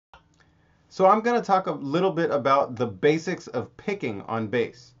So I'm going to talk a little bit about the basics of picking on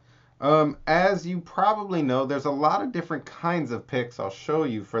bass. As you probably know, there's a lot of different kinds of picks. I'll show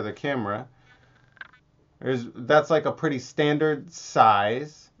you for the camera. That's like a pretty standard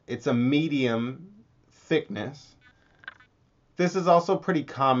size. It's a medium thickness. This is also pretty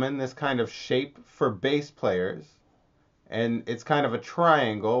common, this kind of shape for bass players. And it's kind of a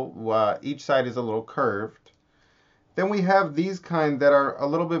triangle. Each side is a little curved. Then we have these kind that are a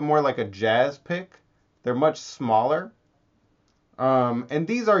little bit more like a jazz pick. They're much smaller. And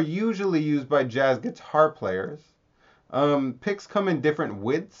these are usually used by jazz guitar players. Picks come in different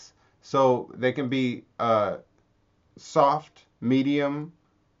widths, so they can be soft, medium,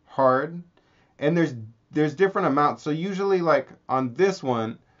 hard, and there's different amounts. So usually, like on this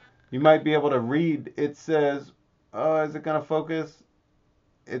one, you might be able to read. It says, "Oh, is it gonna focus?"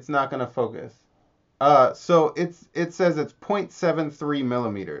 It's not gonna focus. So it says it's 0.73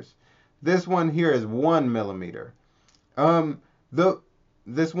 millimeters. This one here is 1 millimeter. Um, the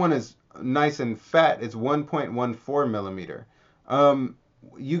this one is nice and fat. It's 1.14 millimeter. Um,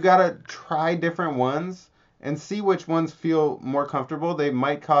 you gotta try different ones and see which ones feel more comfortable. They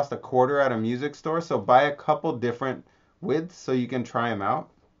might cost a quarter at a music store, so buy a couple different widths so you can try them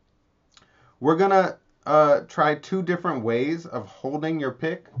out. We're gonna try two different ways of holding your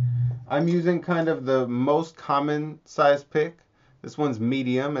pick. I'm using kind of the most common size pick. This one's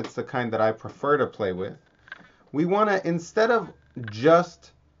medium. It's the kind that I prefer to play with. We want to, instead of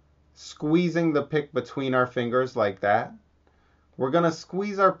just squeezing the pick between our fingers like that, we're going to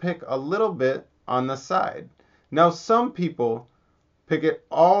squeeze our pick a little bit on the side. Now, some people pick it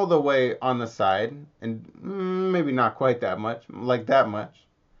all the way on the side, and maybe not quite that much, like that much.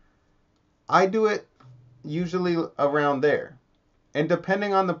 I do it usually around there. And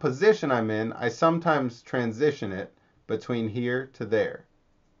depending on the position I'm in, I sometimes transition it between here to there,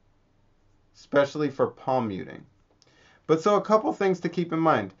 especially for palm muting. But so a couple things to keep in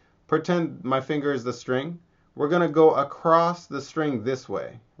mind. Pretend my finger is the string. We're going to go across the string this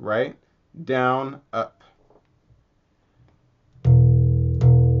way, right? Down, up.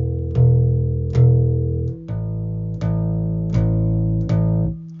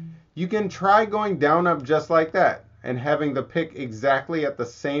 You can try going down, up just like that and having the pick exactly at the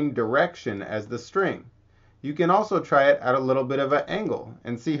same direction as the string. You can also try it at a little bit of an angle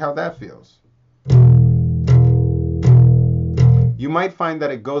and see how that feels. You might find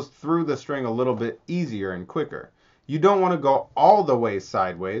that it goes through the string a little bit easier and quicker. You don't want to go all the way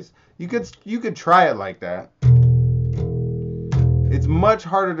sideways. You could try it like that. It's much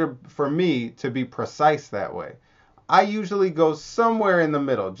harder for me to be precise that way. I usually go somewhere in the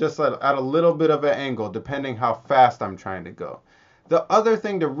middle, just at a little bit of an angle, depending how fast I'm trying to go. The other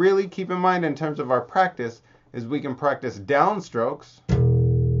thing to really keep in mind in terms of our practice is we can practice downstrokes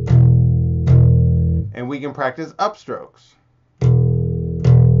and we can practice upstrokes.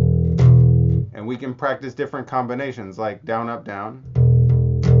 And we can practice different combinations like down, up, down.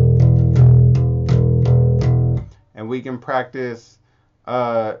 And we can practice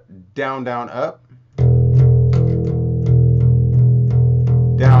down, down, up.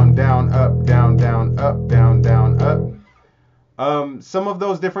 Down, down, up, down, down, up, down, down, up. Some of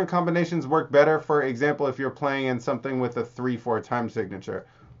those different combinations work better. For example, if you're playing in something with a 3/4 time signature.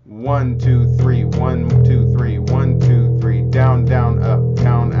 1, 2, 3, 1, 2, 3, 1, 2, 3, down, down, up,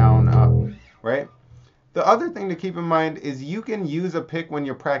 down, down, up. Right? The other thing to keep in mind is you can use a pick when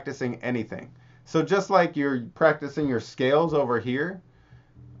you're practicing anything. So just like you're practicing your scales over here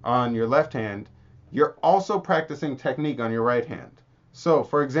on your left hand, you're also practicing technique on your right hand. So,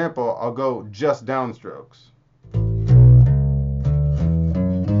 for example, I'll go just downstrokes.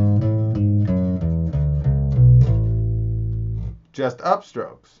 Just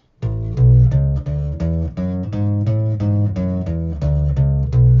upstrokes.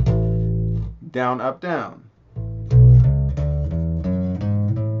 Down, up, down.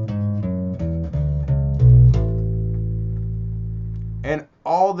 And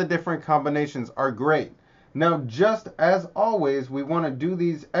all the different combinations are great. Now, just as always, we want to do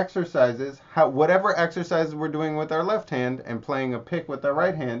these exercises, whatever exercises we're doing with our left hand and playing a pick with our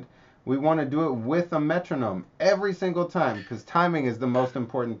right hand, we want to do it with a metronome every single time because timing is the most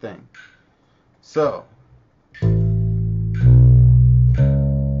important thing. So,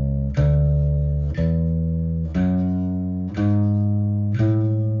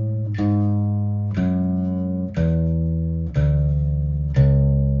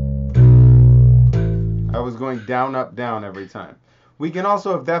 going down, up, down every time. We can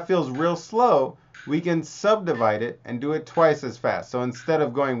also, if that feels real slow, we can subdivide it and do it twice as fast. So instead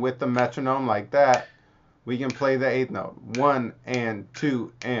of going with the metronome like that, we can play the eighth note. 1 and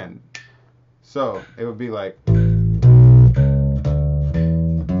 2 and. So it would be like.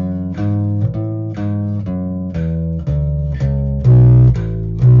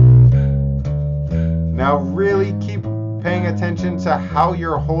 Now really keep paying attention to how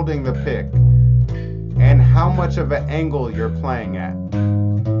you're holding the pick and how much of an angle you're playing at.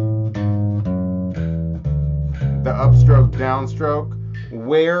 The upstroke, downstroke,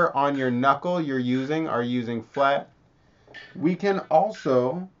 where on your knuckle you're using flat. We can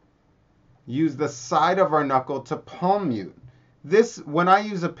also use the side of our knuckle to palm mute. This, when I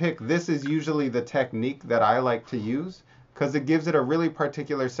use a pick, this is usually the technique that I like to use because it gives it a really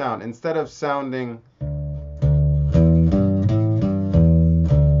particular sound. Instead of sounding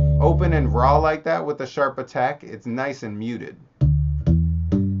open and raw like that with a sharp attack, it's nice and muted.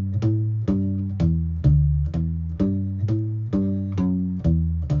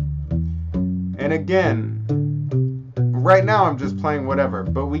 And again, right now I'm just playing whatever,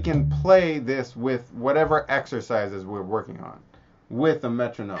 but we can play this with whatever exercises we're working on with a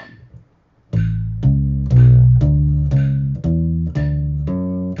metronome.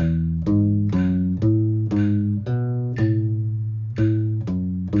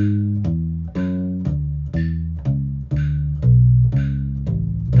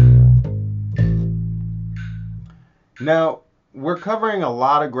 Now, we're covering a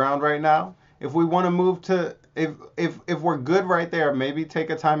lot of ground right now. If we want to move to, if we're good right there, maybe take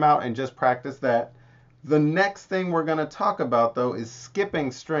a time out and just practice that. The next thing we're going to talk about, though, is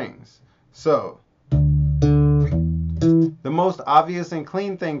skipping strings. So, the most obvious and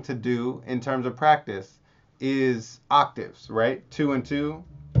clean thing to do in terms of practice is octaves, right? 2 and 2.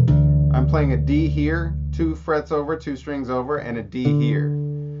 I'm playing a D here, 2 frets over, 2 strings over, and a D here.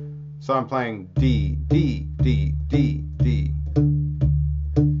 So I'm playing D, D, D, D, D,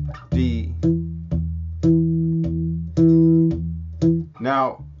 D.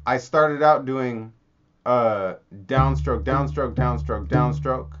 Now, I started out doing downstroke, downstroke, downstroke,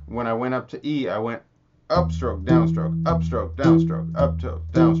 downstroke. When I went up to E, I went upstroke, downstroke, upstroke, downstroke, upstroke,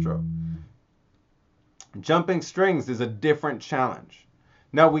 downstroke. Jumping strings is a different challenge.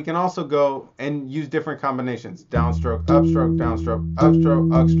 Now we can also go and use different combinations. Downstroke, upstroke, downstroke, upstroke,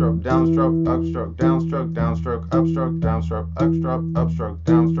 upstroke, downstroke, upstroke, downstroke, downstroke, upstroke, downstroke, upstroke, upstroke,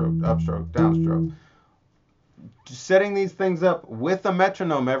 downstroke, upstroke, downstroke. Setting these things up with a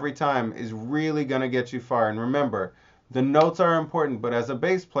metronome every time is really going to get you far. And remember, the notes are important, but as a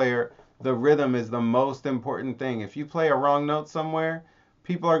bass player, the rhythm is the most important thing. If you play a wrong note somewhere,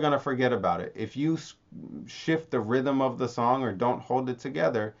 people are going to forget about it. If you shift the rhythm of the song or don't hold it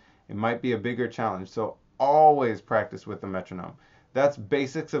together, it might be a bigger challenge. So always practice with the metronome. That's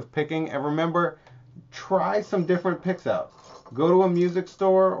basics of picking. And remember, try some different picks out. Go to a music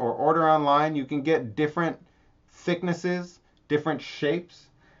store or order online. You can get different thicknesses, different shapes,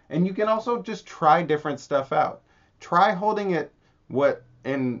 and you can also just try different stuff out. Try holding it what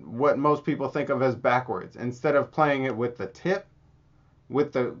most people think of as backwards, instead of playing it with the tip,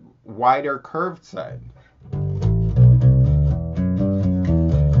 with the wider curved side.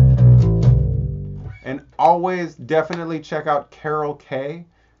 And always definitely check out Carol Kaye.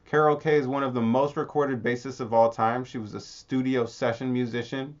 Carol Kaye is one of the most recorded bassists of all time. She was a studio session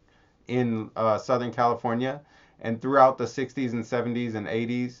musician in Southern California, and throughout the 60s and 70s and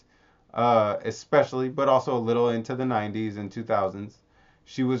 80s, especially, but also a little into the 90s and 2000s,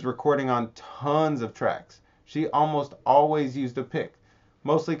 she was recording on tons of tracks. She almost always used a pick,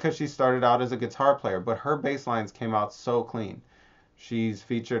 mostly because she started out as a guitar player, but her bass lines came out so clean. She's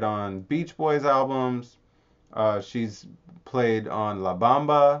featured on Beach Boys albums. She's played on La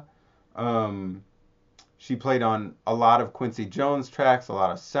Bamba. She played on a lot of Quincy Jones tracks, a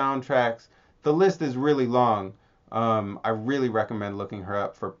lot of soundtracks. The list is really long. I really recommend looking her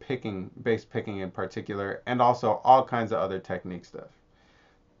up for picking, bass picking in particular, and also all kinds of other technique stuff.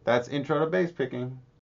 That's Intro to Bass Picking.